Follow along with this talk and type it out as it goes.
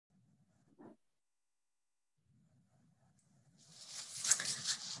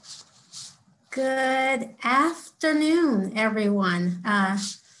Good afternoon, everyone.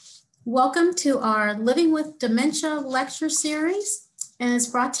 Welcome to our Living with Dementia lecture series, and it's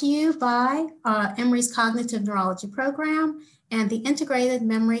brought to you by Emory's Cognitive Neurology Program and the Integrated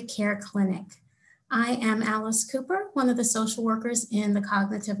Memory Care Clinic. I am Alice Cooper, one of the social workers in the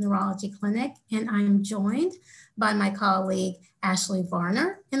Cognitive Neurology Clinic, and I'm joined by my colleague Ashley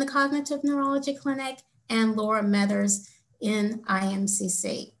Varner in the Cognitive Neurology Clinic and Laura Meathers in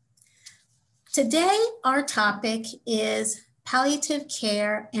IMCC. Today, our topic is palliative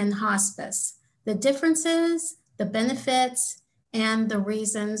care and hospice, the differences, the benefits, and the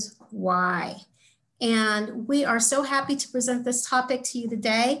reasons why. And we are so happy to present this topic to you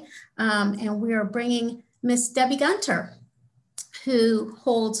today. And we are bringing Miss Debbie Gunter, who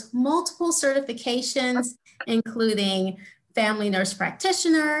holds multiple certifications, including family nurse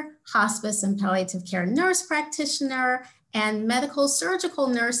practitioner, hospice and palliative care nurse practitioner, and medical surgical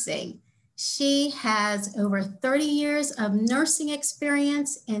nursing. She has over 30 years of nursing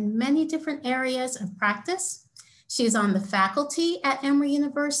experience in many different areas of practice. She's on the faculty at Emory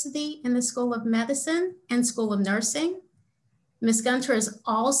University in the School of Medicine and School of Nursing. Ms. Gunter is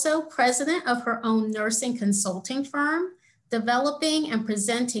also president of her own nursing consulting firm, developing and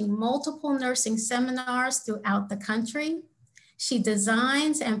presenting multiple nursing seminars throughout the country. She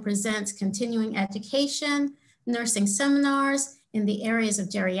designs and presents continuing education, nursing seminars in the areas of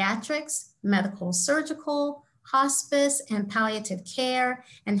geriatrics, medical surgical, hospice, and palliative care,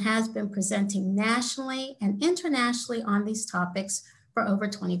 and has been presenting nationally and internationally on these topics for over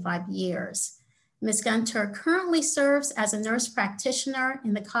 25 years. Ms. Gunter currently serves as a nurse practitioner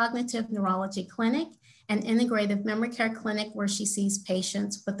in the Cognitive Neurology Clinic and Integrative Memory Care Clinic, where she sees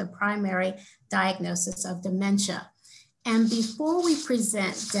patients with the primary diagnosis of dementia. And before we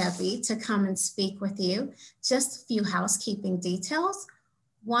present Debbie to come and speak with you, just a few housekeeping details.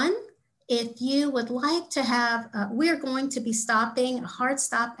 One, if you would like to have, we're going to be stopping a hard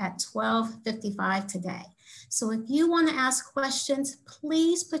stop at 12:55 today. So if you want to ask questions,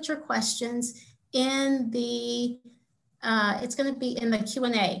 please put your questions in the, it's going to be in the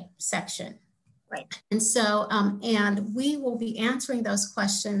Q&A section. Right. And so, and we will be answering those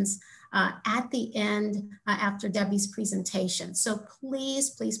questions at the end after Debbie's presentation. So please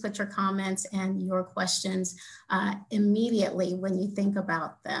put your comments and your questions immediately when you think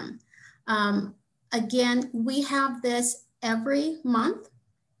about them. Again, we have this every month,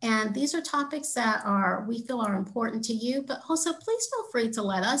 and these are topics that we feel are important to you, but also please feel free to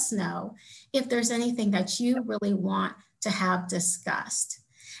let us know if there's anything that you really want to have discussed.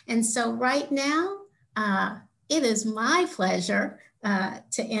 And so right now, it is my pleasure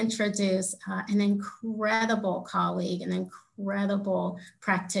to introduce an incredible colleague, an incredible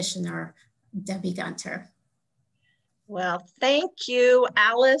practitioner, Debbie Gunter. Well, thank you,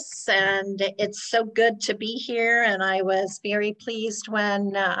 Alice, and it's so good to be here. And I was very pleased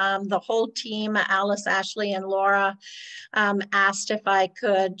when the whole team, Alice, Ashley, and Laura, asked if I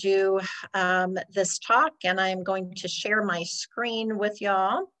could do this talk. And I'm going to share my screen with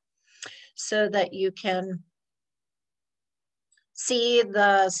y'all so that you can see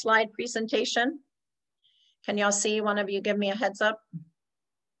the slide presentation. Can y'all see? One of you give me a heads up.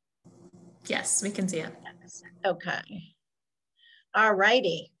 Yes, we can see it. Okay. All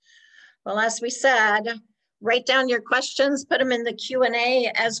righty. Well, as we said, write down your questions, put them in the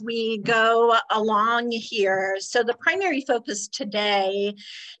Q&A as we go along here. So the primary focus today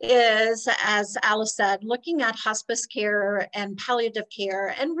is, as Alice said, looking at hospice care and palliative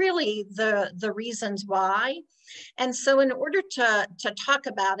care and really the reasons why. And so in order to talk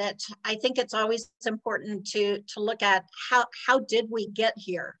about it, I think it's always important to look at how did we get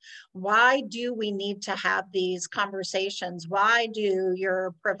here? Why do we need to have these conversations? Why do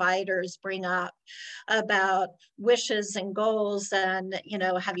your providers bring up about wishes and goals? And, you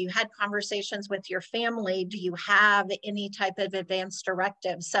know, have you had conversations with your family? Do you have any type of advanced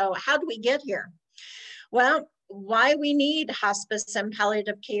directive? So how do we get here? Well, why we need hospice and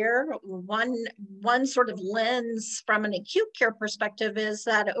palliative care. One sort of lens from an acute care perspective is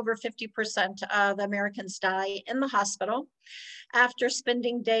that over 50% of Americans die in the hospital after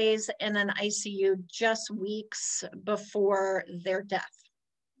spending days in an ICU just weeks before their death,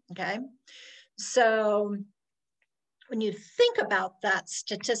 okay? So when you think about that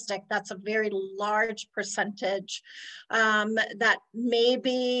statistic, that's a very large percentage that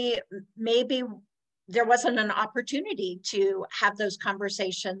maybe there wasn't an opportunity to have those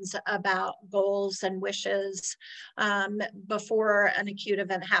conversations about goals and wishes before an acute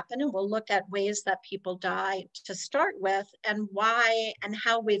event happened. And we'll look at ways that people die to start with and why and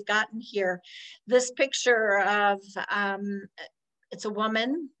how we've gotten here. This picture of It's a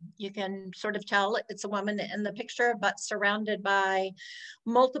woman. You can sort of tell it's a woman in the picture, but surrounded by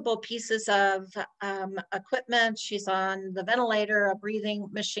multiple pieces of equipment. She's on the ventilator, a breathing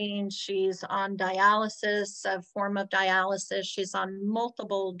machine. She's on dialysis, a form of dialysis. She's on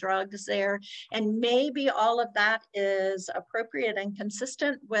multiple drugs there. And maybe all of that is appropriate and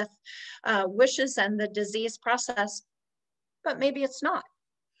consistent with wishes and the disease process, but maybe it's not.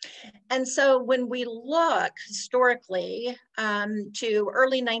 And so when we look historically to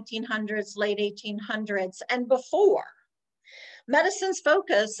early 1900s, late 1800s, and before, medicine's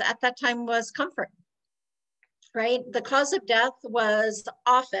focus at that time was comfort, right? The cause of death was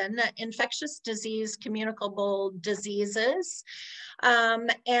often infectious disease, communicable diseases,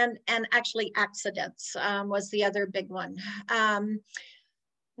 and actually accidents was the other big one.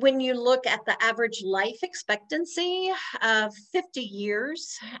 When you look at the average life expectancy of 50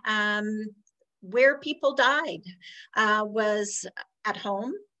 years, where people died was at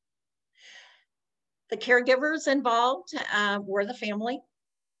home. The caregivers involved were the family.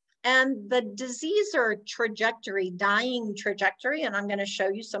 And the disease or trajectory, dying trajectory, and I'm going to show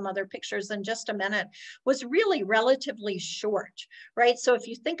you some other pictures in just a minute, was really relatively short, right? So if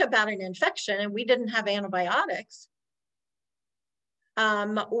you think about an infection and we didn't have antibiotics,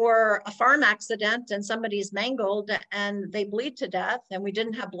 or a farm accident and somebody's mangled and they bleed to death and we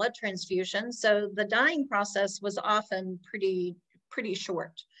didn't have blood transfusion. So the dying process was often pretty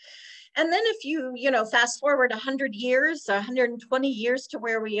short. And then if you fast forward 100 years, 120 years to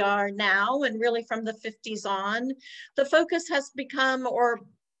where we are now, and really from the 50s on, the focus has become, or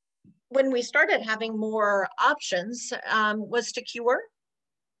when we started having more options, was to cure.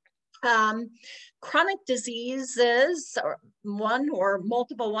 Chronic diseases, or one or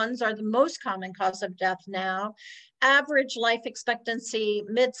multiple ones, are the most common cause of death now. Average life expectancy,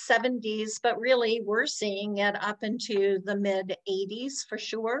 mid-70s, but really we're seeing it up into the mid-80s for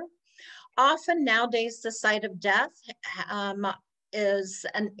sure. Often nowadays, the site of death is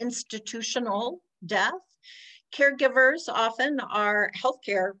an institutional death. Caregivers often are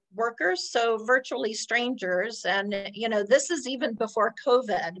healthcare workers, so virtually strangers. And, this is even before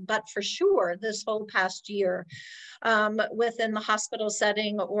COVID, but for sure, this whole past year, within the hospital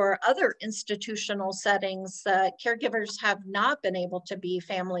setting or other institutional settings, caregivers have not been able to be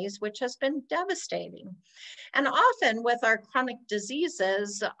families, which has been devastating. And often with our chronic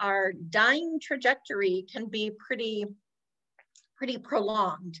diseases, our dying trajectory can be pretty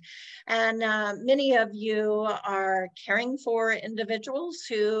prolonged. And many of you are caring for individuals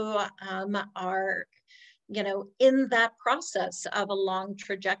who are in that process of a long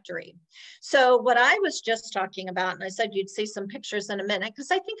trajectory. So what I was just talking about, and I said you'd see some pictures in a minute,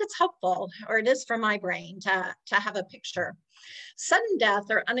 because I think it's helpful, or it is for my brain to have a picture. Sudden death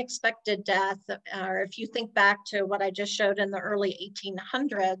or unexpected death, or if you think back to what I just showed in the early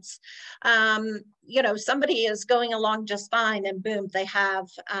 1800s, somebody is going along just fine and boom, they have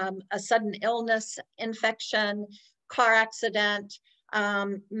a sudden illness, infection, car accident,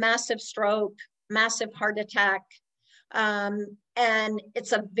 massive stroke, massive heart attack, and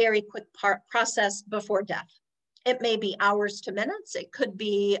it's a very quick process before death. It may be hours to minutes, it could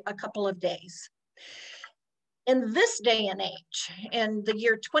be a couple of days. In this day and age, in the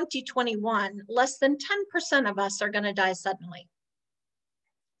year 2021, less than 10% of us are going to die suddenly.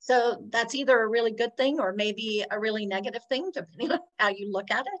 So that's either a really good thing or maybe a really negative thing, depending on how you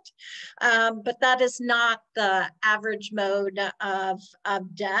look at it. But that is not the average mode of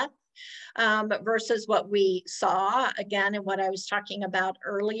death versus what we saw, again, in what I was talking about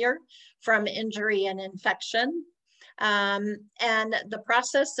earlier, from injury and infection. And the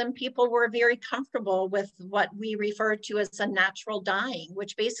process, some people were very comfortable with what we refer to as a natural dying,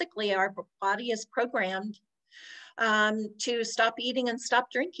 which basically our body is programmed to stop eating and stop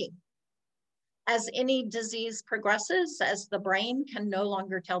drinking. As any disease progresses, as the brain can no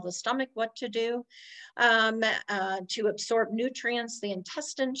longer tell the stomach what to do, to absorb nutrients, the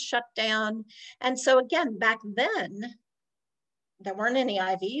intestines shut down. And so again, back then, there weren't any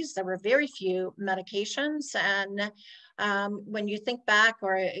IVs, there were very few medications. And when you think back,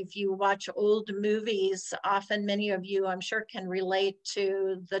 or if you watch old movies, often many of you, I'm sure, can relate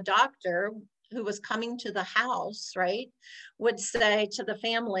to the doctor who was coming to the house, right, would say to the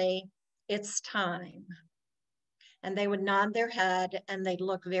family, "It's time." And they would nod their head and they'd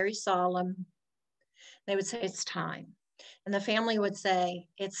look very solemn. They would say, "It's time." And the family would say,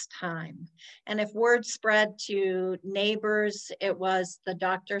 "It's time." And if word spread to neighbors, it was the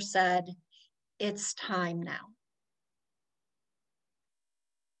doctor said, "It's time now."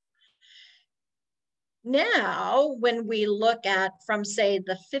 Now, when we look at from, say,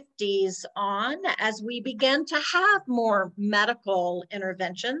 the 50s on, as we began to have more medical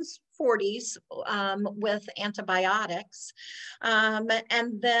interventions, 40s with antibiotics, and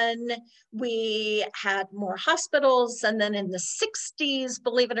then we had more hospitals, and then in the 60s,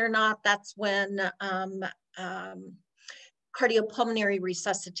 believe it or not, that's when cardiopulmonary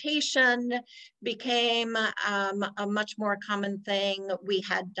resuscitation became a much more common thing. We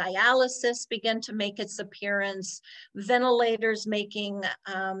had dialysis begin to make its appearance, ventilators making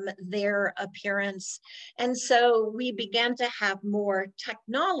their appearance. And so we began to have more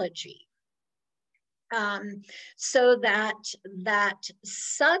technology. So that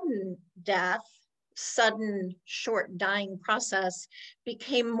sudden death, sudden short dying process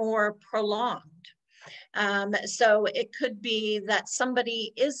became more prolonged. So it could be that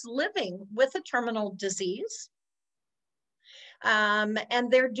somebody is living with a terminal disease and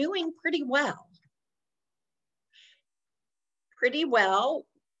they're doing pretty well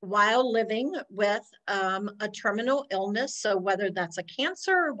while living with a terminal illness. So whether that's a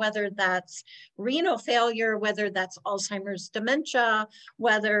cancer, whether that's renal failure, whether that's Alzheimer's dementia,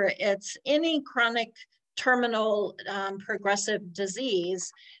 whether it's any chronic terminal progressive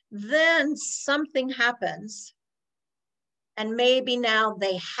disease, then something happens. And maybe now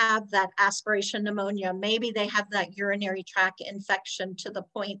they have that aspiration pneumonia. Maybe they have that urinary tract infection to the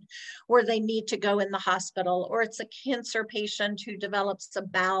point where they need to go in the hospital, or it's a cancer patient who develops a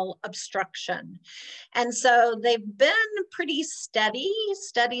bowel obstruction. And so they've been pretty steady.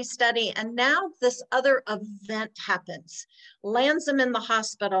 And now this other event happens, lands them in the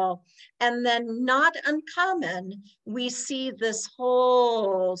hospital. And then, not uncommon, we see this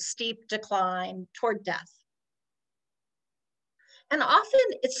whole steep decline toward death. And often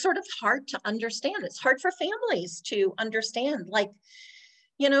it's sort of hard to understand. It's hard for families to understand, like,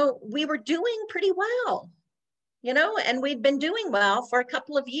 we were doing pretty well, and we'd been doing well for a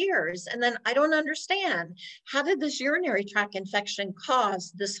couple of years. And then I don't understand, how did this urinary tract infection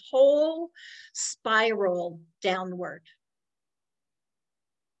cause this whole spiral downward?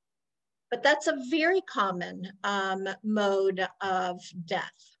 But that's a very common mode of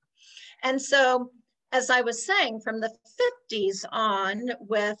death. And so, as I was saying, from the 50s on,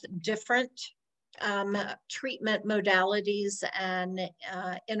 with different treatment modalities and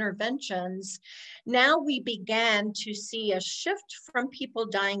interventions, now we began to see a shift from people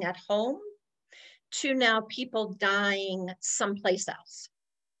dying at home to now people dying someplace else.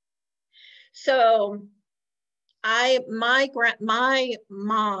 So my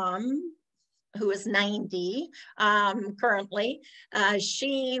mom, who is 90 currently,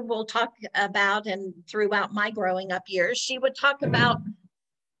 she will talk about, and throughout my growing up years, she would talk about,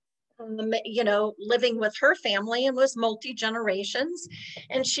 living with her family, and was multi-generations.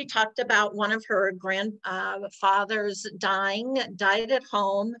 And she talked about one of her grandfathers died at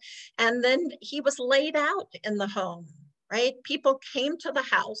home, and then he was laid out in the home. Right? People came to the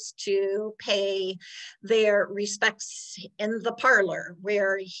house to pay their respects in the parlor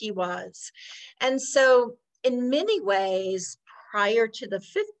where he was. And so in many ways, prior to the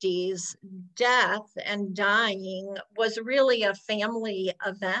 50s, death and dying was really a family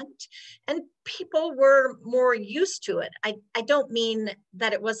event, and people were more used to it. I don't mean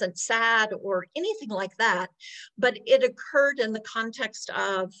that it wasn't sad or anything like that, but it occurred in the context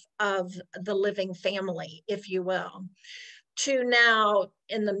of the living family, if you will. To now,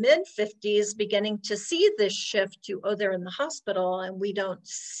 in the mid-50s, beginning to see this shift to, oh, they're in the hospital and we don't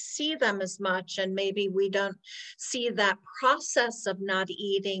see them as much, and maybe we don't see that process of not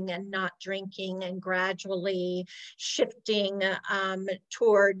eating and not drinking and gradually shifting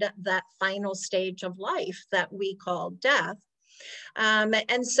toward that final stage of life that we call death.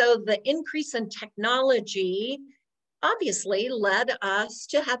 And so the increase in technology obviously led us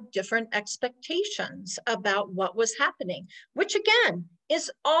to have different expectations about what was happening, which again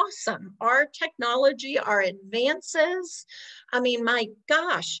is awesome. Our technology, our advances, I mean, my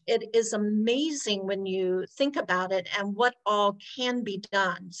gosh, it is amazing when you think about it and what all can be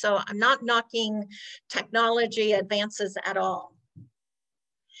done. So I'm not knocking technology advances at all.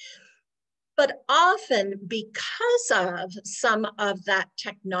 But often, because of some of that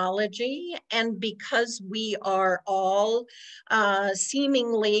technology, and because we are all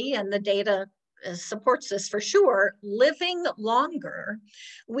seemingly, and the data supports this for sure, living longer,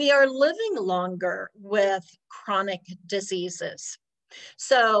 we are living longer with chronic diseases.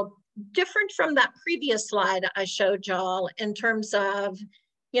 So different from that previous slide I showed y'all in terms of,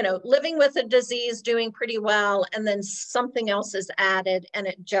 living with a disease, doing pretty well, and then something else is added and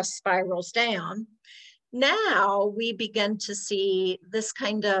it just spirals down. Now we begin to see this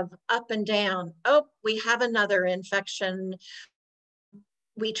kind of up and down. Oh, we have another infection.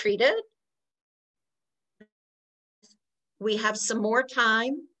 We treat it. We have some more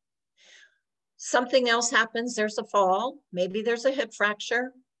time. Something else happens. There's a fall. Maybe there's a hip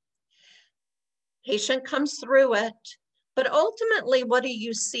fracture. Patient comes through it. But ultimately, what do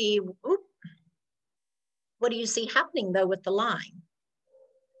you see? What do you see happening, though, with the line?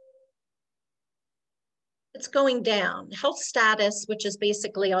 It's going down. Health status, which is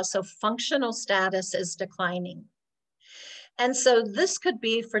basically also functional status, is declining. And so this could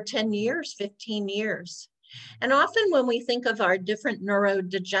be for 10 years, 15 years. And often when we think of our different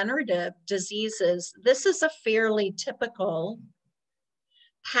neurodegenerative diseases, this is a fairly typical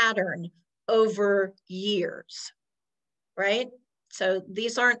pattern over years, right? So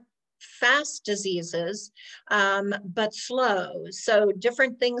these aren't fast diseases, but slow. So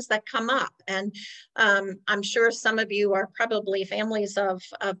different things that come up. And I'm sure some of you are probably families of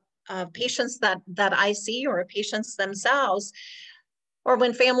patients that I see, or patients themselves, or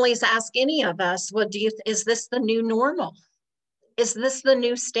when families ask any of us, well, is this the new normal? Is this the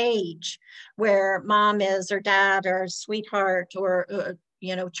new stage where mom is, or dad, or sweetheart, or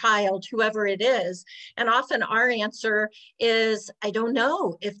child, whoever it is? And often our answer is, I don't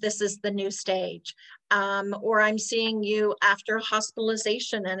know if this is the new stage. Or I'm seeing you after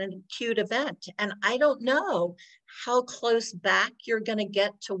hospitalization and an acute event, and I don't know how close back you're going to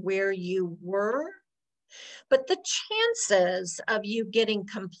get to where you were. But the chances of you getting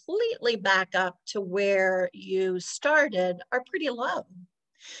completely back up to where you started are pretty low,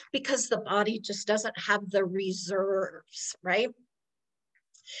 because the body just doesn't have the reserves, right?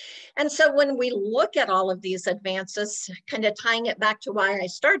 And so when we look at all of these advances, kind of tying it back to why I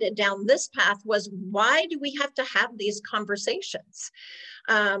started down this path, was why do we have to have these conversations?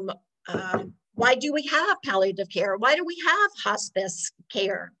 Why do we have palliative care? Why do we have hospice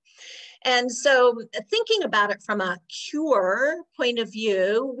care? And so thinking about it from a cure point of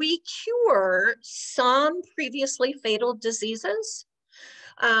view, we cure some previously fatal diseases.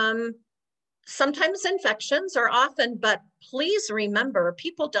 Sometimes infections are often, but please remember,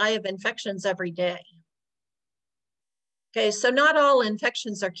 people die of infections every day. Okay, so not all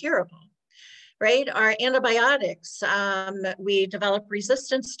infections are curable, right? Our antibiotics, we develop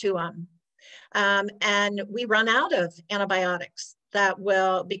resistance to them. And we run out of antibiotics that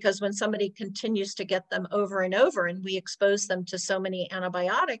will, because when somebody continues to get them over and over, and we expose them to so many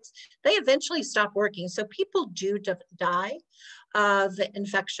antibiotics, they eventually stop working. So people do die of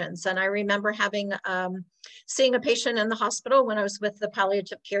infections. And I remember seeing a patient in the hospital when I was with the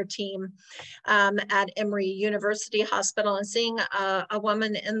palliative care team at Emory University Hospital, and seeing a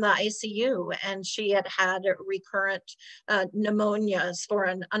woman in the ICU, and she had had recurrent pneumonias for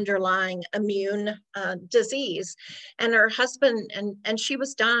an underlying immune disease. And her husband, and she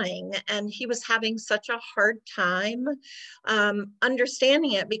was dying, and he was having such a hard time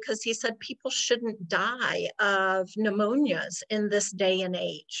understanding it, because he said people shouldn't die of pneumonias in this day and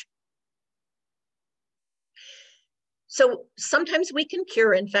age. So sometimes we can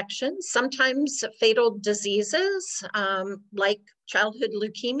cure infections, sometimes fatal diseases, like childhood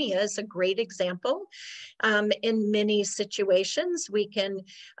leukemia is a great example. In many situations, we can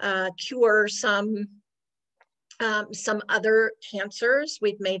cure some other cancers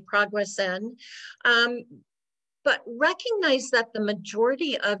we've made progress in. But recognize that the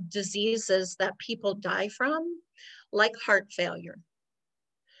majority of diseases that people die from, like heart failure,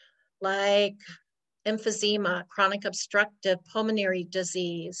 like emphysema, chronic obstructive pulmonary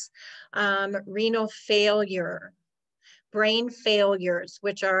disease, renal failure, brain failures,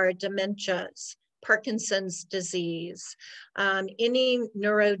 which are dementias, Parkinson's disease, any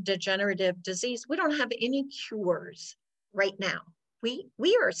neurodegenerative disease, we don't have any cures right now.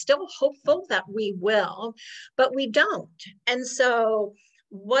 We are still hopeful that we will, but we don't. And so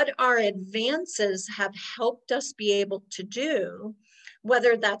what our advances have helped us be able to do,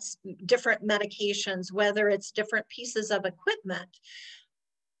 whether that's different medications, whether it's different pieces of equipment,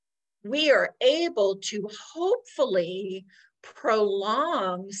 we are able to hopefully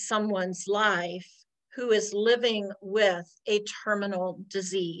prolong someone's life who is living with a terminal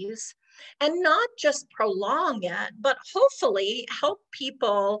disease, and not just prolong it, but hopefully help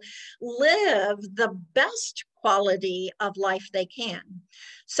people live the best quality of life they can.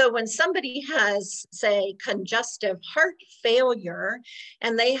 So when somebody has, say, congestive heart failure,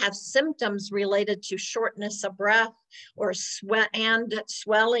 and they have symptoms related to shortness of breath or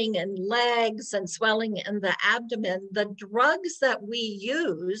swelling in legs and swelling in the abdomen, the drugs that we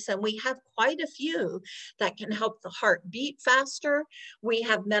use, and we have quite a few that can help the heart beat faster. We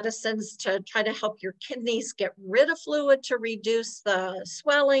have medicines to try to help your kidneys get rid of fluid to reduce the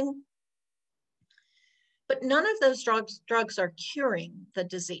swelling. But none of those drugs are curing the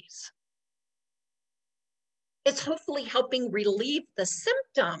disease. It's hopefully helping relieve the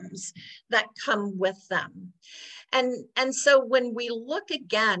symptoms that come with them. And so when we look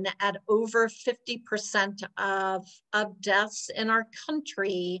again at over 50% of deaths in our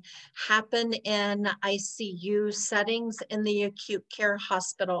country happen in ICU settings in the acute care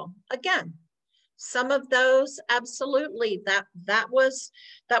hospital. Again, some of those, absolutely, that was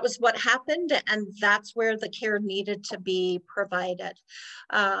what happened, and that's where the care needed to be provided.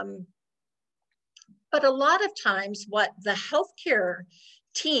 But a lot of times what the healthcare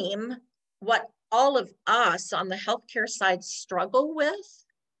team, what all of us on the healthcare side struggle with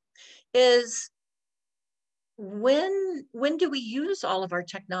is when do we use all of our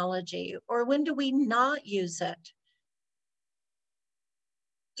technology, or when do we not use it?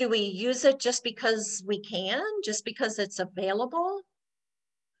 Do we use it just because we can, just because it's available?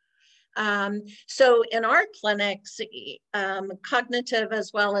 So in our clinics, cognitive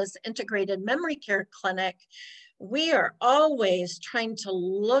as well as integrated memory care clinic, we are always trying to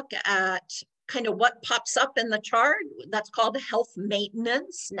look at kind of what pops up in the chart. That's called health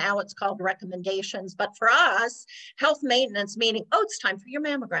maintenance. Now it's called recommendations. But for us, health maintenance meaning, oh, it's time for your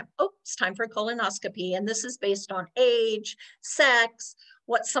mammogram. Oh, it's time for a colonoscopy. And this is based on age, sex,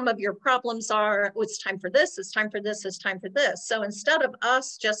 what some of your problems are. Oh, it's time for this, it's time for this, it's time for this. So instead of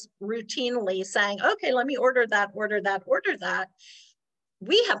us just routinely saying, okay, let me order that,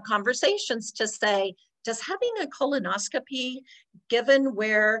 we have conversations to say, does having a colonoscopy, given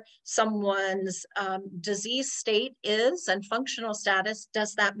where someone's disease state is and functional status,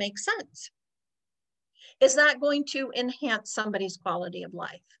 does that make sense? Is that going to enhance somebody's quality of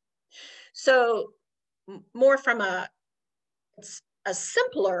life? So more from a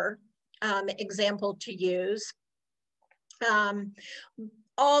simpler example to use,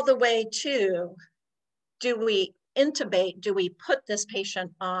 all the way to, do we intubate, do we put this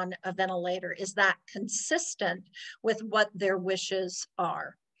patient on a ventilator? Is that consistent with what their wishes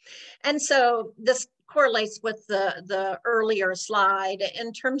are? And so this correlates with the earlier slide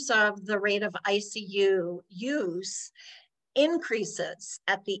in terms of the rate of ICU use increases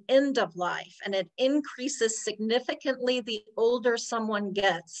at the end of life, and it increases significantly the older someone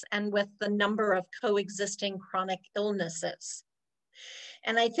gets and with the number of coexisting chronic illnesses.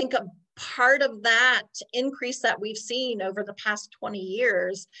 And I think a part of that increase that we've seen over the past 20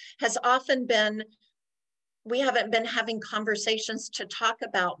 years has often been, we haven't been having conversations to talk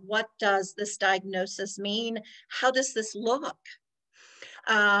about, what does this diagnosis mean? How does this look?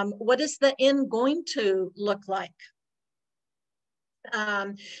 What is the end going to look like?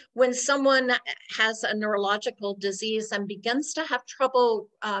 When someone has a neurological disease and begins to have trouble,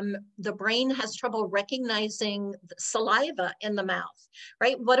 the brain has trouble recognizing saliva in the mouth,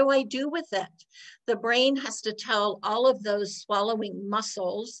 right? What do I do with it? The brain has to tell all of those swallowing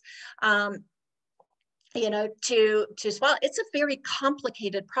muscles, to swallow. It's a very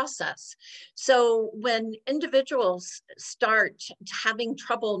complicated process. So when individuals start having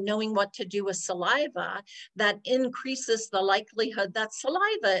trouble knowing what to do with saliva, that increases the likelihood that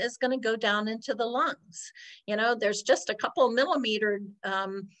saliva is going to go down into the lungs. There's just a couple millimeter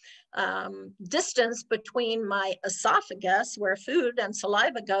distance between my esophagus, where food and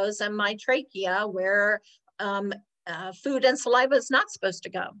saliva goes, and my trachea, where food and saliva is not supposed to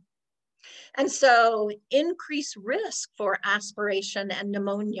go. And so increased risk for aspiration and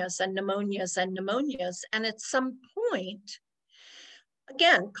pneumonias and pneumonias and pneumonias. And at some point,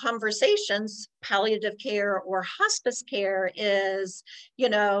 again, conversations, palliative care or hospice care is,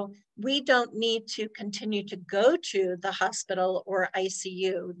 we don't need to continue to go to the hospital or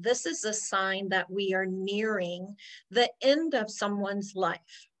ICU. This is a sign that we are nearing the end of someone's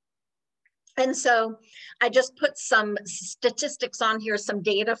life. And so I just put some statistics on here, some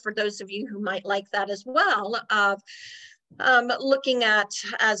data for those of you who might like that as well, of looking at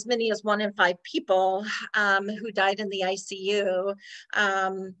as many as 1 in 5 people who died in the ICU,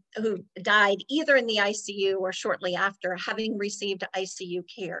 who died either in the ICU or shortly after having received ICU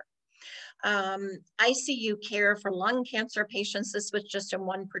care. ICU care for lung cancer patients, this was just in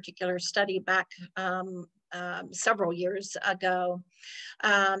one particular study back several years ago.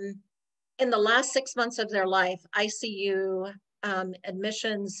 in the last 6 months of their life, ICU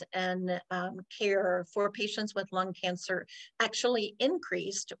admissions and care for patients with lung cancer actually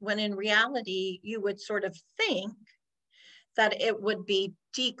increased, when in reality, you would sort of think that it would be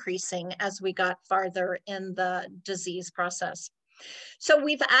decreasing as we got farther in the disease process. So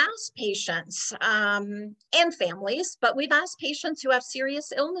we've asked patients and families, but we've asked patients who have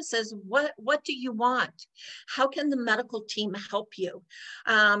serious illnesses, what do you want? How can the medical team help you?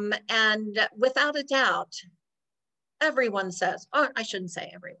 And without a doubt, everyone says, oh, I shouldn't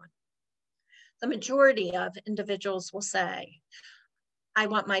say everyone. The majority of individuals will say, I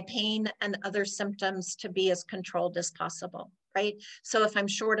want my pain and other symptoms to be as controlled as possible, right? So if I'm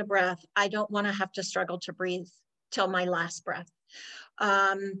short of breath, I don't want to have to struggle to breathe till my last breath.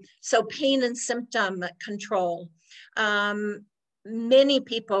 So pain and symptom control. Many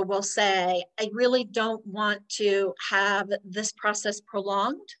people will say, I really don't want to have this process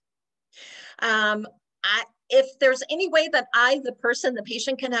prolonged. If there's any way that the person, the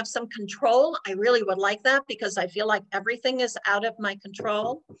patient, can have some control, I really would like that, because I feel like everything is out of my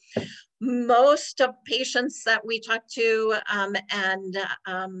control. Most of patients that we talk to and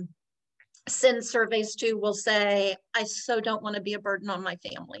send surveys to will say, I so don't want to be a burden on my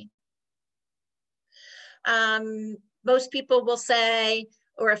family. Most people will say,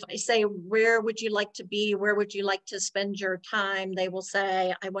 or if I say, where would you like to be? Where would you like to spend your time? They will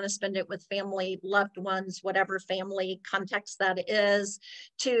say, I want to spend it with family, loved ones, whatever family context that is,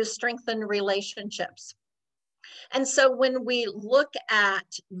 to strengthen relationships. And so when we look at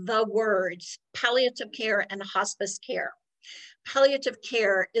the words palliative care and hospice care, palliative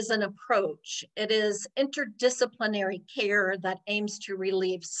care is an approach. It is interdisciplinary care that aims to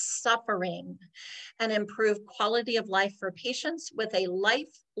relieve suffering and improve quality of life for patients with a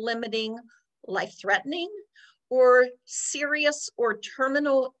life-limiting, life-threatening, or serious or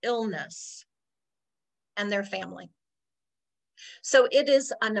terminal illness and their family. So it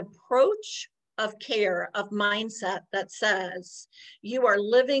is an approach of care, of mindset that says you are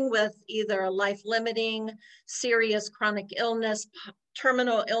living with either a life-limiting, serious chronic illness,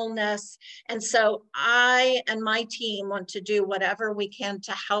 terminal illness. And so I and my team want to do whatever we can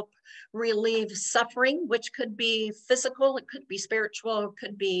to help relieve suffering, which could be physical, it could be spiritual, it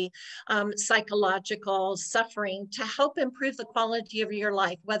could be psychological suffering, to help improve the quality of your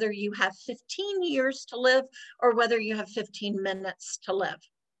life, whether you have 15 years to live or whether you have 15 minutes to live.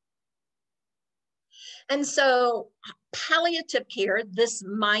 And so palliative care, this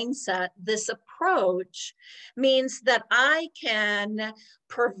mindset, this approach, means that I can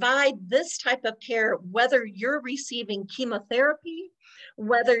provide this type of care, whether you're receiving chemotherapy,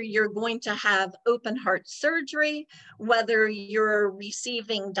 whether you're going to have open heart surgery, whether you're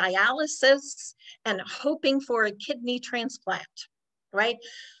receiving dialysis and hoping for a kidney transplant, right?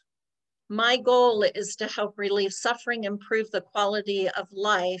 My goal is to help relieve suffering, improve the quality of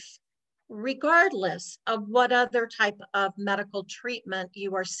life, regardless of what other type of medical treatment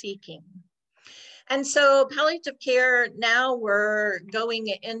you are seeking. And so palliative care, now we're going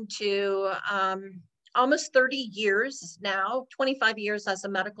into almost 30 years now, 25 years as a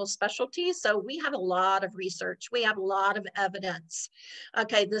medical specialty. So we have a lot of research. We have a lot of evidence.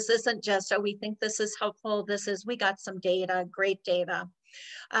 Okay, this isn't just, oh, we think this is helpful. We got some data, great data.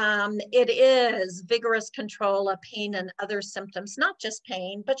 It is vigorous control of pain and other symptoms, not just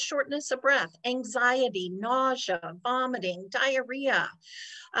pain, but shortness of breath, anxiety, nausea, vomiting, diarrhea,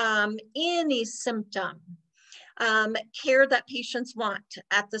 any symptom. Care that patients want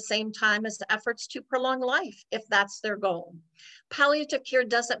at the same time as efforts to prolong life, if that's their goal. Palliative care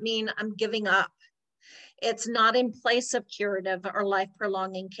doesn't mean I'm giving up. It's not in place of curative or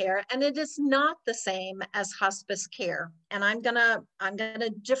life-prolonging care, and it is not the same as hospice care. And I'm gonna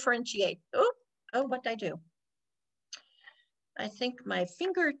differentiate. Oh, what did I do? I think my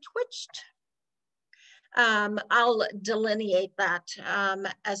finger twitched. I'll delineate that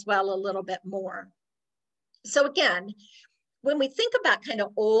as well a little bit more. So again, when we think about kind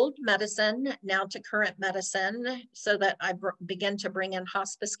of old medicine now to current medicine, so that I begin to bring in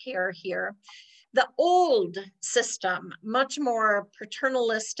hospice care here, the old system, much more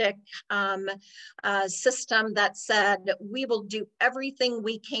paternalistic system that said, we will do everything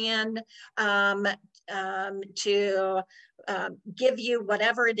we can to give you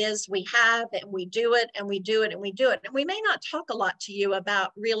whatever it is we have, and we do it, and we do it, and we do it. And we may not talk a lot to you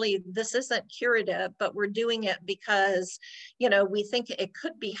about, really, this isn't curative, but we're doing it because, you know, we think it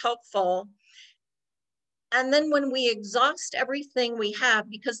could be helpful. And then when we exhaust everything we have,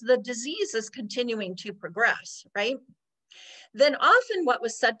 because the disease is continuing to progress, right? Then often what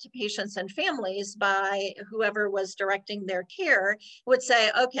was said to patients and families by whoever was directing their care would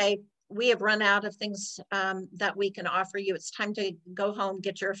say, okay, we have run out of things that we can offer you. It's time to go home,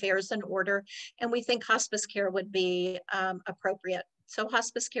 get your affairs in order. And we think hospice care would be appropriate. So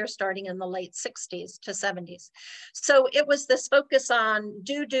hospice care starting in the late 60s to 70s. So it was this focus on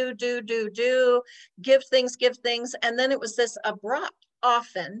do, give things. And then it was this abrupt,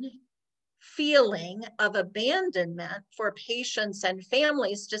 often feeling of abandonment for patients and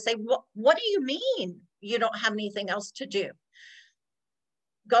families to say, what do you mean you don't have anything else to do?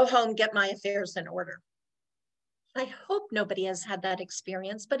 Go home, get my affairs in order. I hope nobody has had that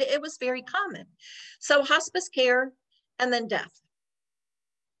experience, but it was very common. So hospice care and then death.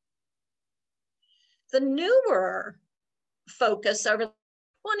 The newer focus over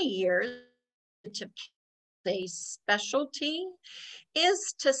 20 years to a specialty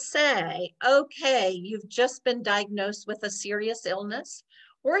is to say, okay, you've just been diagnosed with a serious illness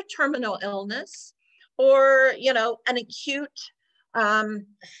or a terminal illness or, you know, an acute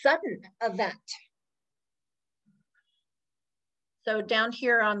sudden event. So down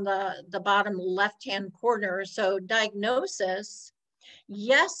here on the bottom left-hand corner, so diagnosis,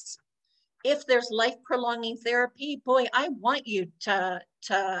 yes, if there's life-prolonging therapy, boy, I want you to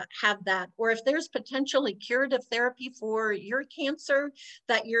have that. Or if there's potentially curative therapy for your cancer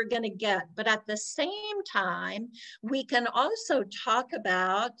that you're going to get. But at the same time, we can also talk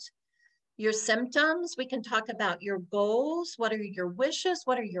about your symptoms. We can talk about your goals. What are your wishes?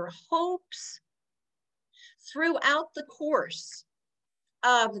 What are your hopes throughout the course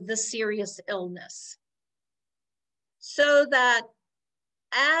of the serious illness? So that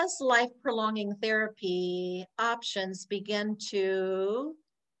as life-prolonging therapy options begin to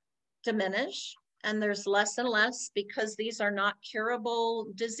diminish, and there's less and less because these are not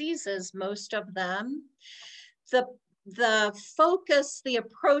curable diseases, most of them, the focus, the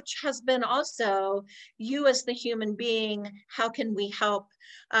approach has been also you as the human being, how can we help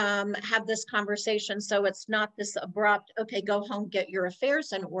have this conversation so it's not this abrupt, okay, go home, get your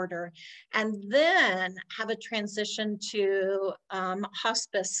affairs in order, and then have a transition to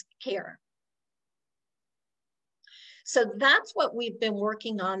hospice care. So that's what we've been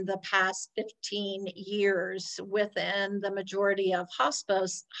working on the past 15 years within the majority of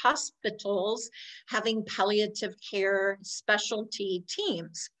hospitals having palliative care specialty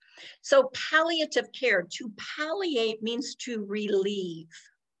teams. So palliative care, to palliate means to relieve,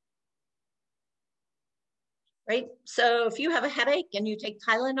 right? So if you have a headache and you take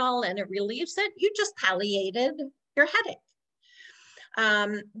Tylenol and it relieves it, you just palliated your headache.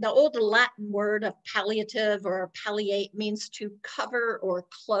 The old Latin word of palliative or palliate means to cover or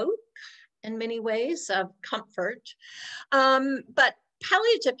cloak in many ways of comfort. But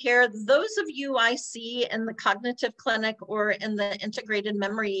palliative care, those of you I see in the cognitive clinic or in the integrated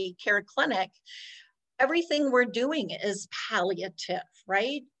memory care clinic, everything we're doing is palliative,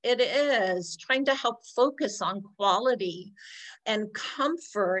 right? It is trying to help focus on quality and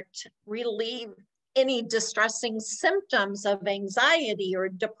comfort, relieve any distressing symptoms of anxiety or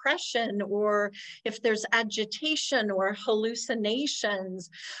depression, or if there's agitation or hallucinations.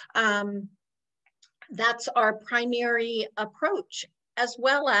 That's our primary approach, as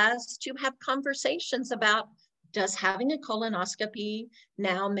well as to have conversations about, does having a colonoscopy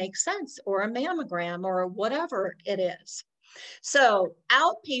now make sense, or a mammogram, or whatever it is. So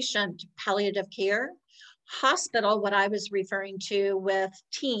outpatient palliative care, hospital, what I was referring to with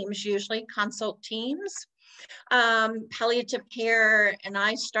teams, usually consult teams, palliative care, and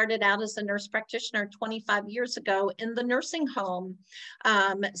I started out as a nurse practitioner 25 years ago in the nursing home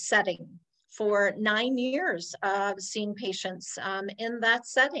setting for 9 years of seeing patients in that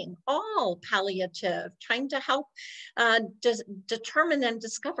setting, all palliative, trying to help determine and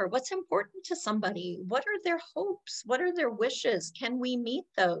discover what's important to somebody. What are their hopes? What are their wishes? Can we meet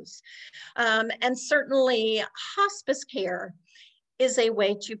those? And certainly hospice care is a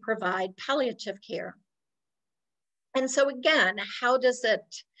way to provide palliative care. And so again, how does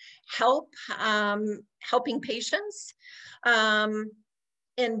it help helping patients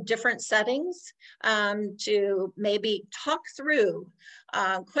in different settings to maybe talk through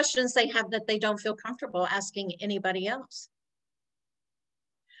questions they have that they don't feel comfortable asking anybody else.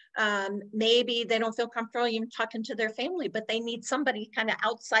 Maybe they don't feel comfortable even talking to their family, but they need somebody kind of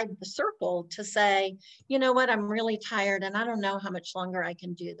outside the circle to say, you know what, I'm really tired and I don't know how much longer I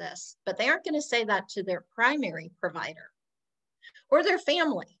can do this. But they aren't going to say that to their primary provider or their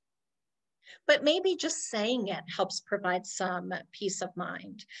family. But maybe just saying it helps provide some peace of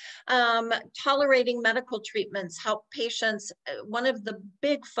mind. Tolerating medical treatments help patients. One of the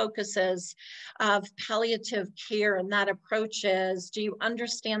big focuses of palliative care and that approach is, do you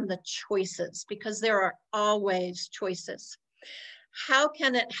understand the choices? Because there are always choices. How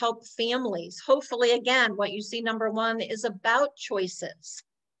can it help families? Hopefully, again, what you see number one is about choices.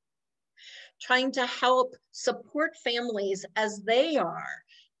 Trying to help support families as they are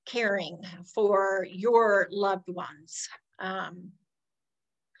caring for your loved ones.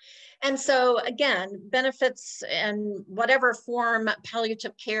 And so again, benefits in whatever form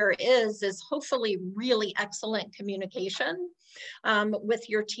palliative care is hopefully really excellent communication with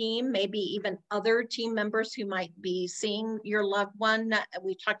your team, maybe even other team members who might be seeing your loved one.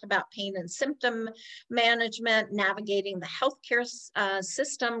 We talked about pain and symptom management, navigating the healthcare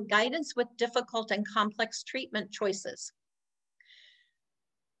system, guidance with difficult and complex treatment choices.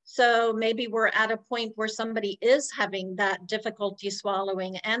 So maybe we're at a point where somebody is having that difficulty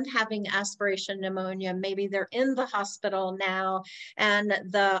swallowing and having aspiration pneumonia. Maybe they're in the hospital now and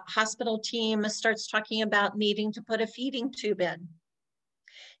the hospital team starts talking about needing to put a feeding tube in.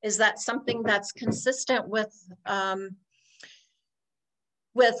 Is that something that's consistent with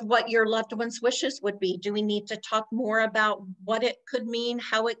what your loved one's wishes would be? Do we need to talk more about what it could mean,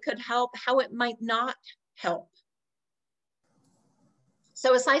 how it could help, how it might not help?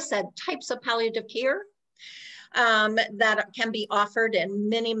 So as I said, types of palliative care that can be offered in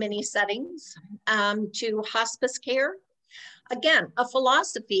many, many settings, to hospice care. Again, a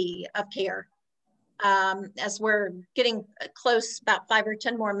philosophy of care. As we're getting close, about 5 or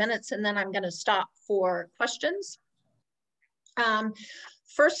 10 more minutes, and then I'm going to stop for questions.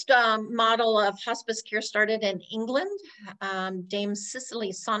 First model of hospice care started in England. Dame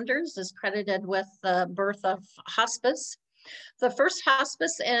Cicely Saunders is credited with the birth of hospice. The first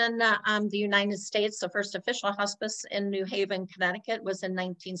hospice in the United States, the first official hospice in New Haven, Connecticut, was in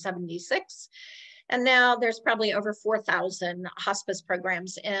 1976. And now there's probably over 4,000 hospice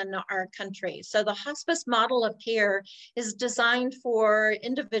programs in our country. So the hospice model of care is designed for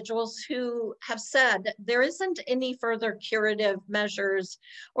individuals who have said there isn't any further curative measures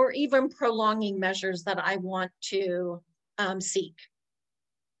or even prolonging measures that I want to seek.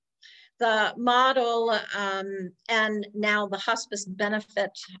 The model and now the hospice benefit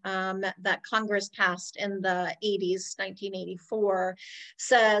that Congress passed in the 80s, 1984,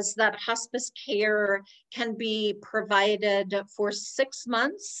 says that hospice care can be provided for 6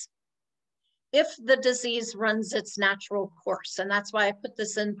 months if the disease runs its natural course. And that's why I put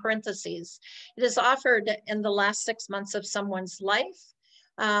this in parentheses. It is offered in the last 6 months of someone's life.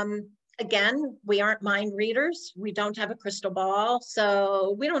 Again, we aren't mind readers. We don't have a crystal ball,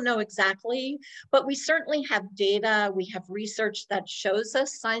 so we don't know exactly, but we certainly have data. We have research that shows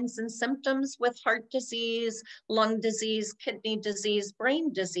us signs and symptoms with heart disease, lung disease, kidney disease,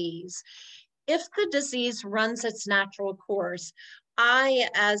 brain disease. If the disease runs its natural course, I,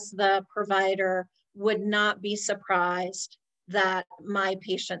 as the provider, would not be surprised that my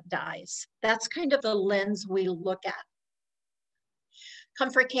patient dies. That's kind of the lens we look at.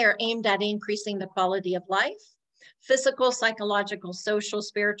 Comfort care aimed at increasing the quality of life. Physical, psychological, social,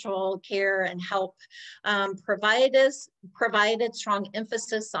 spiritual care and help provided strong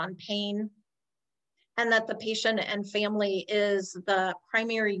emphasis on pain, and that the patient and family is the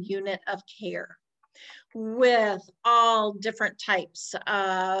primary unit of care, with all different types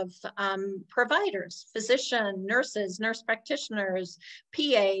of providers, physician, nurses, nurse practitioners,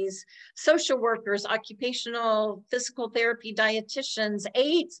 PAs, social workers, occupational physical therapy, dietitians,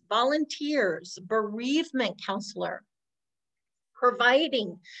 aides, volunteers, bereavement counselor,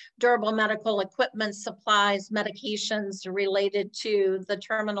 providing durable medical equipment, supplies, medications related to the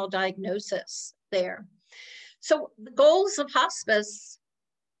terminal diagnosis there. So the goals of hospice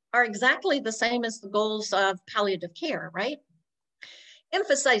are exactly the same as the goals of palliative care, right?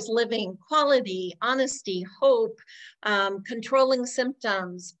 Emphasize living, quality, honesty, hope, controlling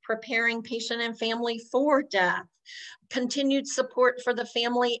symptoms, preparing patient and family for death, continued support for the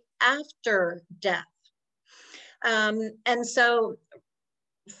family after death. And so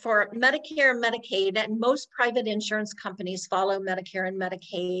for Medicare and Medicaid, and most private insurance companies follow Medicare and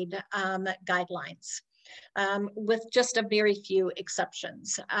Medicaid guidelines. With just a very few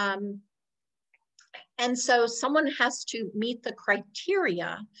exceptions. And so someone has to meet the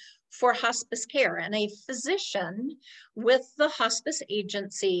criteria for hospice care, and a physician with the hospice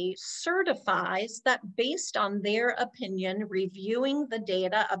agency certifies that based on their opinion, reviewing the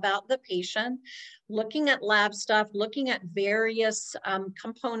data about the patient, looking at lab stuff, looking at various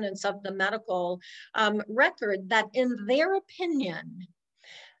components of the medical record, that in their opinion,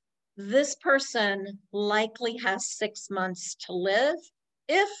 this person likely has 6 months to live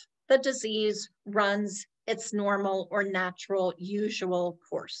if the disease runs its normal or natural usual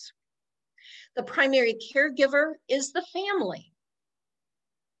course. The primary caregiver is the family.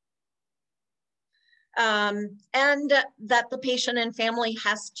 and that the patient and family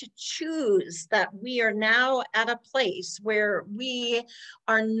has to choose that we are now at a place where we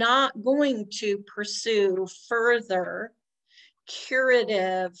are not going to pursue further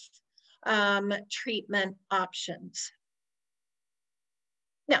curative treatment options.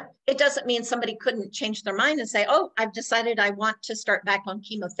 Now, it doesn't mean somebody couldn't change their mind and say, oh, I've decided I want to start back on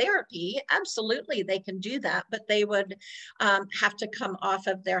chemotherapy. Absolutely, they can do that, but they would have to come off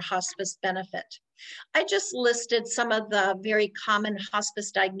of their hospice benefit. I just listed some of the very common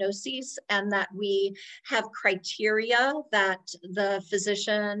hospice diagnoses, and that we have criteria that the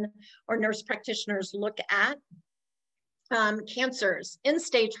physician or nurse practitioners look at. Cancers,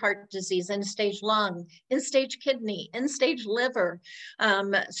 end-stage heart disease, end-stage lung, end-stage kidney, end-stage liver,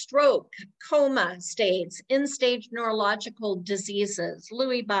 stroke, coma states, end-stage neurological diseases,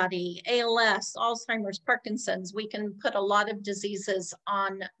 Lewy body, ALS, Alzheimer's, Parkinson's. We can put a lot of diseases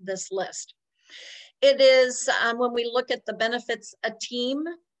on this list. It is, when we look at the benefits, a team,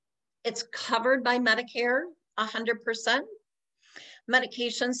 it's covered by Medicare, 100%.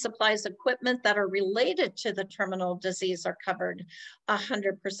 Medications, supplies, equipment that are related to the terminal disease are covered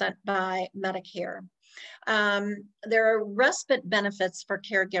 100% by Medicare. There are respite benefits for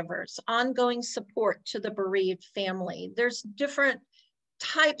caregivers, ongoing support to the bereaved family. There's different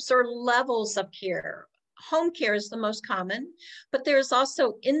types or levels of care. Home care is the most common, but there's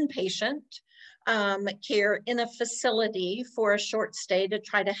also inpatient care in a facility for a short stay to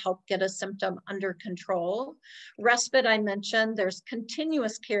try to help get a symptom under control. Respite, I mentioned, there's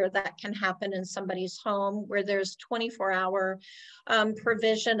continuous care that can happen in somebody's home where there's 24-hour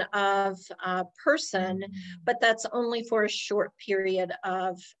provision of a person, but that's only for a short period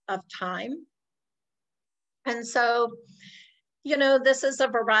of time. And so, you know, this is a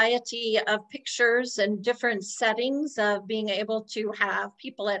variety of pictures and different settings of being able to have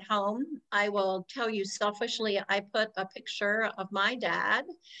people at home. I will tell you selfishly, I put a picture of my dad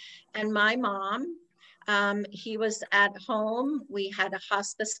and my mom. He was at home. We had a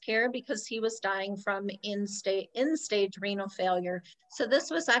hospice care because he was dying from end-stage renal failure. So this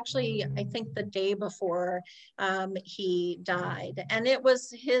was actually, I think, the day before he died. And it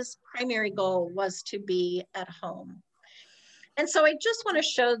was his primary goal was to be at home. And so I just want to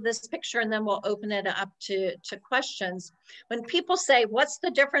show this picture and then we'll open it up to questions. When people say, what's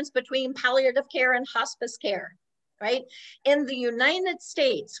the difference between palliative care and hospice care, right? In the United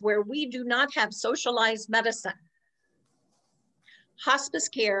States, where we do not have socialized medicine, hospice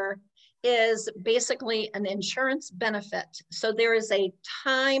care is basically an insurance benefit. So there is a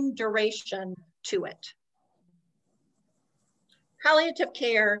time duration to it. Palliative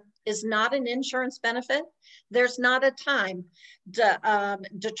care is not an insurance benefit. There's not a time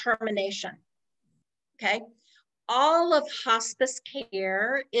determination, okay? All of hospice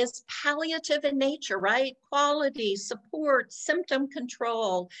care is palliative in nature, right? Quality, support, symptom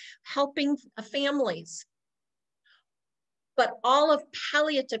control, helping families. But all of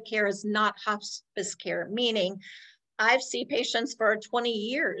palliative care is not hospice care, meaning I've seen patients for 20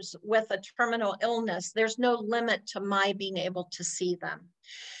 years with a terminal illness. There's no limit to my being able to see them.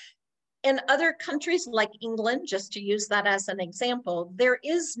 In other countries like England, just to use that as an example, there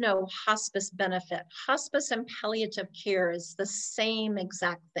is no hospice benefit. Hospice and palliative care is the same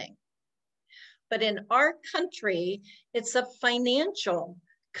exact thing. But in our country, it's a financial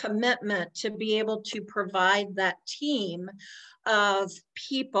commitment to be able to provide that team of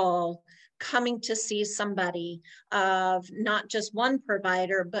people coming to see somebody, of not just one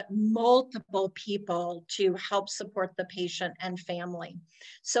provider, but multiple people to help support the patient and family.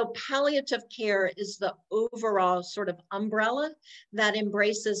 So palliative care is the overall sort of umbrella that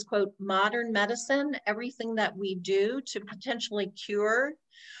embraces, quote, modern medicine, everything that we do to potentially cure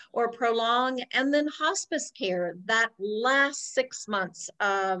or prolong, and then hospice care, that last 6 months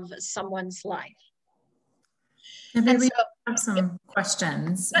of someone's life. Maybe we have some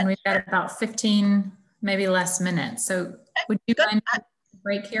questions, and we've got about 15, maybe less minutes. So would you mind a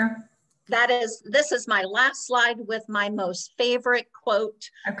break here? This is my last slide with my most favorite quote.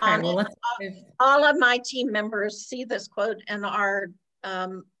 Okay, well, all of my team members see this quote in our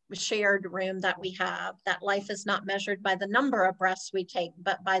shared room that we have, that life is not measured by the number of breaths we take,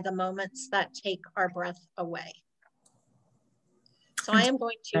 but by the moments that take our breath away. So I am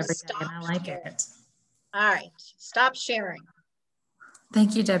going to stop. I like it. All right, stop sharing.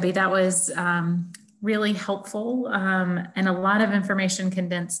 Thank you, Debbie. That was really helpful and a lot of information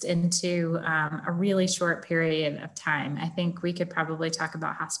condensed into a really short period of time. I think we could probably talk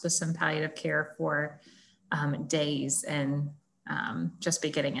about hospice and palliative care for days and just be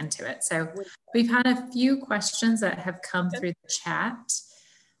getting into it. So we've had a few questions that have come through the chat.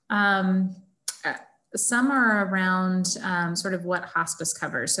 some are around sort of what hospice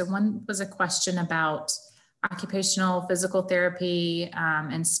covers. So one was a question about occupational physical therapy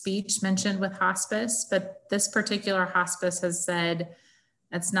and speech mentioned with hospice, but this particular hospice has said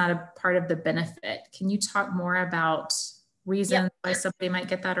that's not a part of the benefit. Can you talk more about reasons why somebody might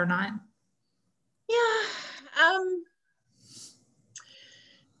get that or not? Yeah.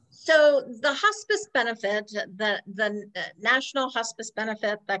 So the hospice benefit, the national hospice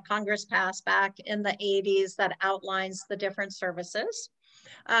benefit that Congress passed back in the 80s that outlines the different services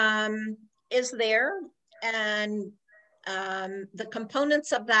is there. And the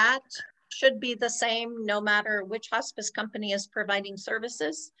components of that should be the same no matter which hospice company is providing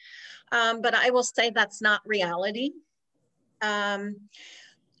services. But I will say that's not reality.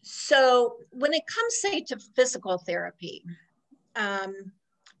 So when it comes, say, to physical therapy,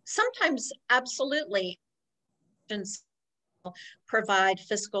 sometimes absolutely provide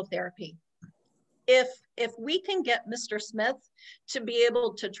physical therapy. If we can get Mr. Smith to be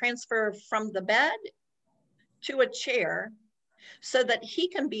able to transfer from the bed to a chair so that he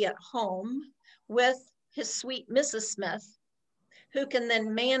can be at home with his sweet Mrs. Smith, who can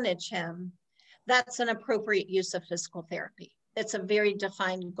then manage him, that's an appropriate use of physical therapy. It's a very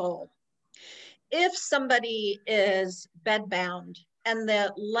defined goal. If somebody is bedbound and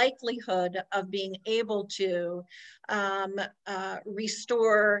the likelihood of being able to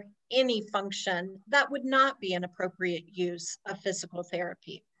restore any function, that would not be an appropriate use of physical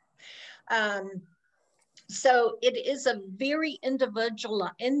therapy. So it is a very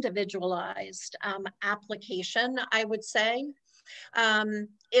individualized application, I would say.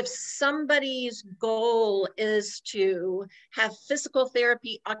 If somebody's goal is to have physical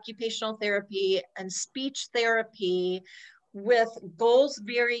therapy, occupational therapy, and speech therapy with goals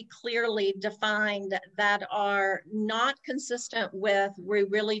very clearly defined that are not consistent with, we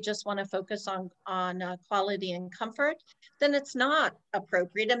really just want to focus on quality and comfort, then it's not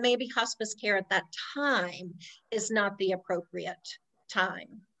appropriate. And maybe hospice care at that time is not the appropriate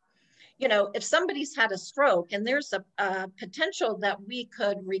time. You know, if somebody's had a stroke and there's a potential that we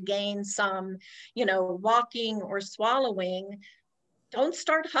could regain some, you know, walking or swallowing, don't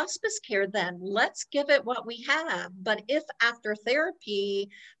start hospice care then. Let's give it what we have. But if after therapy,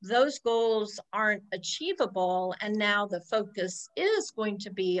 those goals aren't achievable, and now the focus is going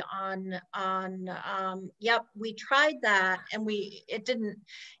to be on yep, we tried that and we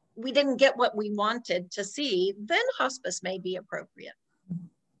didn't get what we wanted to see, then hospice may be appropriate.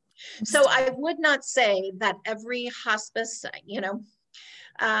 So I would not say that every hospice, you know,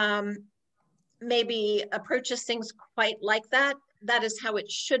 maybe approaches things quite like that. That is how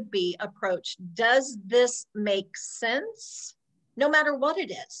it should be approached. Does this make sense? No matter what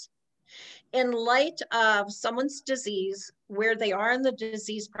it is. In light of someone's disease, where they are in the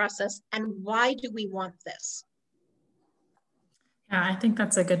disease process, and why do we want this? Yeah, I think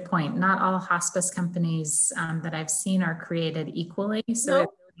that's a good point. Not all hospice companies that I've seen are created equally. So it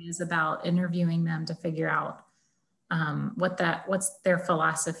really is about interviewing them to figure out what's their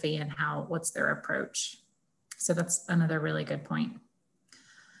philosophy and what's their approach. So that's another really good point.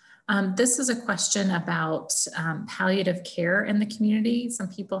 This is a question about palliative care in the community. Some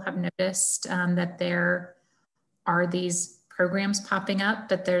people have noticed that there are these programs popping up,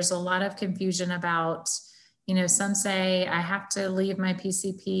 but there's a lot of confusion about, you know, some say I have to leave my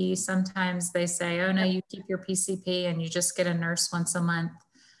PCP. Sometimes they say, oh no, you keep your PCP and you just get a nurse once a month.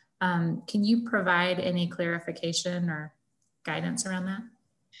 Can you provide any clarification or guidance around that?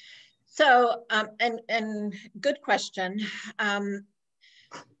 So, and good question.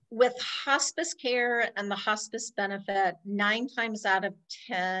 With hospice care and the hospice benefit, 9 times out of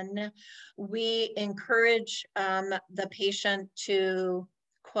 10, we encourage the patient to,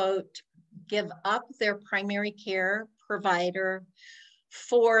 quote, give up their primary care provider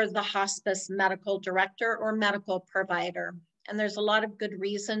for the hospice medical director or medical provider. And there's a lot of good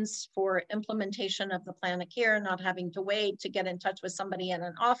reasons for implementation of the plan of care, not having to wait to get in touch with somebody in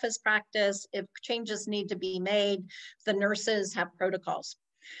an office practice. If changes need to be made, the nurses have protocols.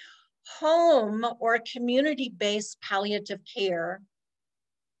 Home or community-based palliative care,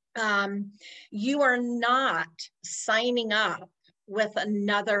 you are not signing up with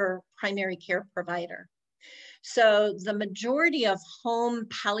another primary care provider. So the majority of home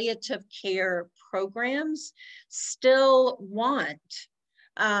palliative care programs still want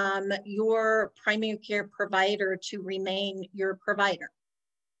your primary care provider to remain your provider,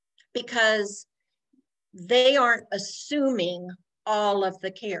 because they aren't assuming all of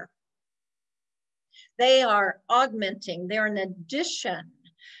the care. They are augmenting, they're an addition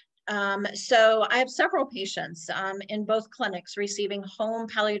So I have several patients in both clinics receiving home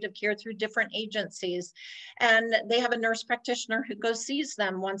palliative care through different agencies, and they have a nurse practitioner who goes sees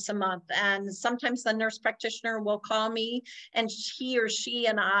them once a month. And sometimes the nurse practitioner will call me, and he or she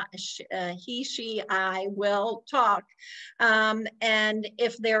and I will talk. And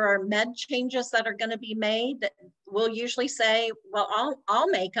if there are med changes that are going to be made, we'll usually say, well, I'll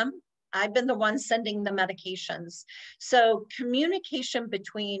make them. I've been the one sending the medications. So communication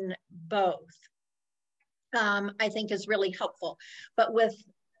between both, I think, is really helpful. But with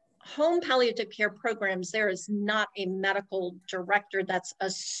home palliative care programs, there is not a medical director that's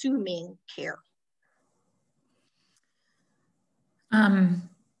assuming care.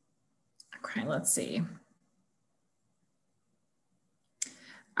 Okay, let's see.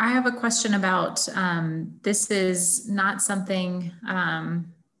 I have a question about, this is not something,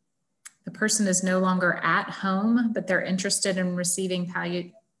 the person is no longer at home, but they're interested in receiving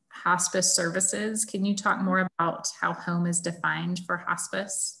hospice services. Can you talk more about how home is defined for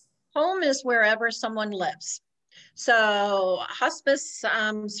hospice? Home is wherever someone lives. So hospice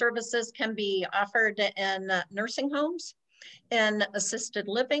services can be offered in nursing homes, in assisted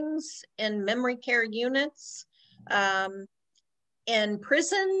livings, in memory care units, in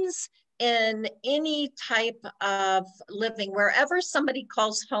prisons, in any type of living. Wherever somebody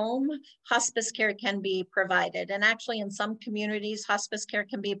calls home, hospice care can be provided. And actually in some communities, hospice care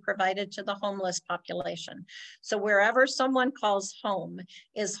can be provided to the homeless population. So wherever someone calls home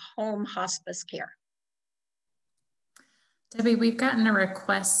is home hospice care. Debbie, we've gotten a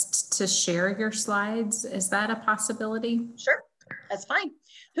request to share your slides. Is that a possibility? Sure, that's fine.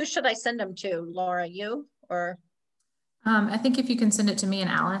 Who should I send them to, Laura, you or? I think if you can send it to me and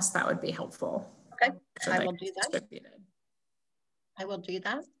Alice, that would be helpful. Okay, I will do that. I will do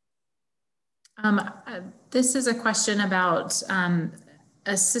that. This is a question about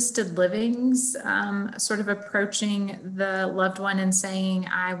assisted livings, sort of approaching the loved one and saying,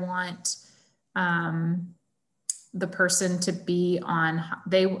 I want the person to be on,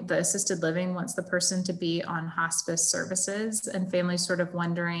 the assisted living wants the person to be on hospice services, and families sort of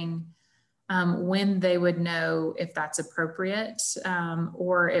wondering when they would know if that's appropriate,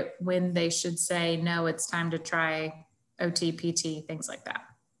 or when they should say, no, it's time to try OT, PT, things like that.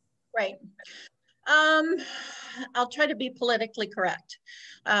 Right. I'll try to be politically correct.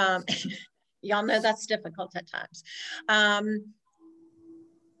 Y'all know that's difficult at times.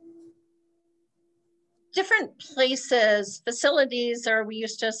 Different places, facilities, or we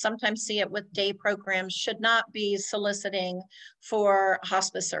used to sometimes see it with day programs, should not be soliciting for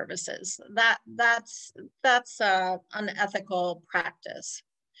hospice services. That's an unethical practice.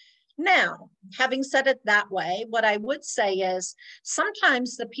 Now, having said it that way, what I would say is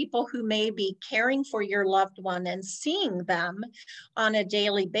sometimes the people who may be caring for your loved one and seeing them on a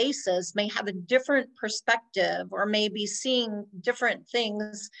daily basis may have a different perspective, or may be seeing different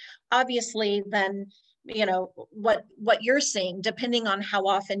things, obviously, than what you're seeing, depending on how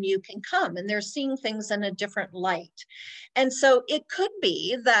often you can come, and they're seeing things in a different light. And so it could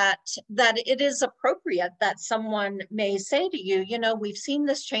be that it is appropriate that someone may say to you, we've seen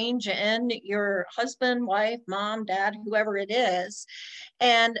this change in your husband, wife, mom, dad, whoever it is,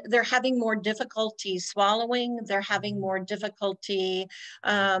 and they're having more difficulty swallowing, they're having more difficulty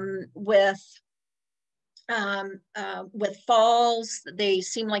with falls. They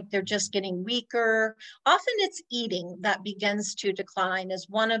seem like they're just getting weaker. Often it's eating that begins to decline, is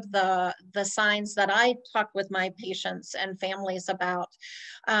one of the signs that I talk with my patients and families about.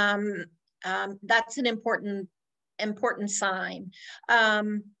 That's an important sign.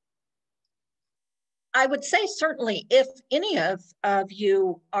 I would say certainly if any of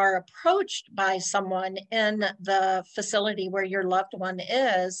you are approached by someone in the facility where your loved one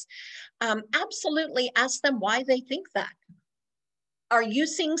is, absolutely ask them why they think that. Are you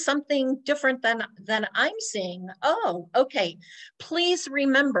seeing something different than I'm seeing? Oh, okay. Please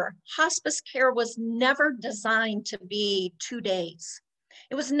remember, hospice care was never designed to be 2 days.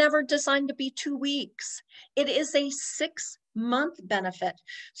 It was never designed to be 2 weeks. It is a 6-month benefit.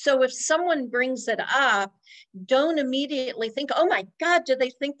 So if someone brings it up, don't immediately think, oh my God, do they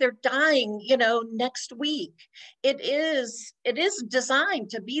think they're dying, next week? It is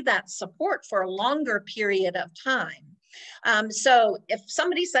designed to be that support for a longer period of time. So if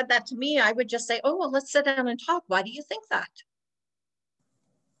somebody said that to me, I would just say, oh, well, let's sit down and talk. Why do you think that?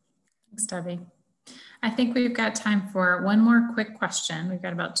 Thanks, Debbie. I think we've got time for one more quick question. We've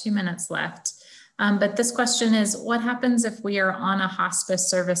got about 2 minutes left. But this question is, what happens if we are on a hospice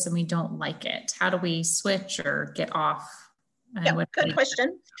service and we don't like it? How do we switch or get off? Yeah, good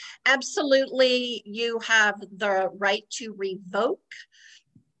question. Absolutely, you have the right to revoke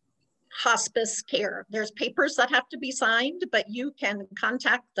hospice care. There's papers that have to be signed, but you can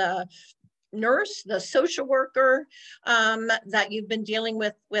contact the nurse, the social worker that you've been dealing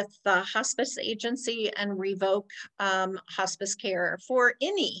with the hospice agency, and revoke hospice care for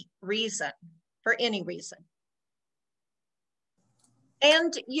any reason,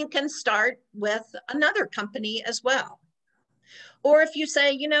 And you can start with another company as well. Or if you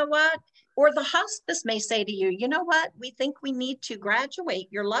say, you know what, or the hospice may say to you, you know what, we think we need to graduate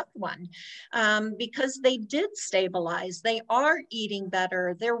your loved one because they did stabilize. They are eating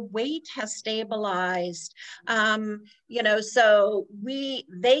better. Their weight has stabilized. You know, so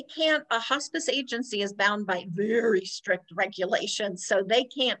they can't, a hospice agency is bound by very strict regulations. So they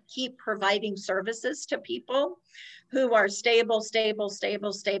can't keep providing services to people who are stable.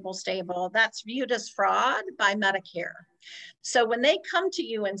 That's viewed as fraud by Medicare. So when they come to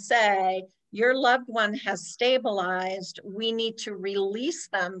you and say, your loved one has stabilized, we need to release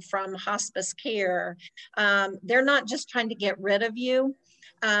them from hospice care, they're not just trying to get rid of you.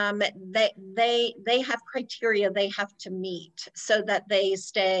 They have criteria they have to meet so that they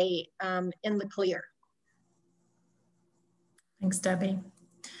stay in the clear. Thanks, Debbie.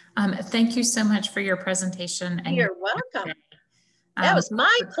 Thank you so much for your presentation. And you're welcome. That was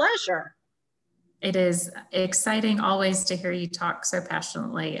my pleasure. It is exciting always to hear you talk so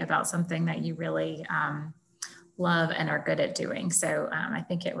passionately about something that you really love and are good at doing. So I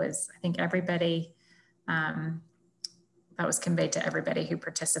think everybody, that was conveyed to everybody who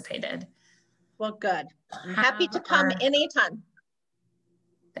participated. Well, good. I'm happy to come anytime.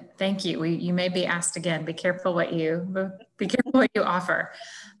 Thank you. You may be asked again. Be careful what you offer.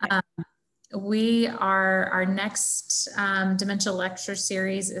 Our next dementia lecture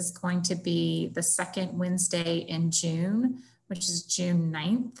series is going to be the second Wednesday in June, which is June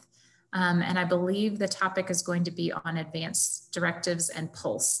 9th. And I believe the topic is going to be on advanced directives and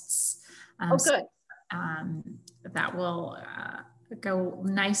pulses. Oh, good. So, that will go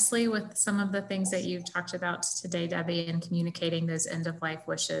nicely with some of the things that you've talked about today, Debbie, and communicating those end of life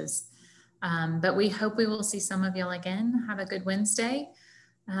wishes. But we hope we will see some of y'all again. Have a good Wednesday.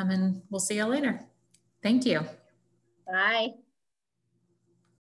 And we'll see you later. Thank you. Bye.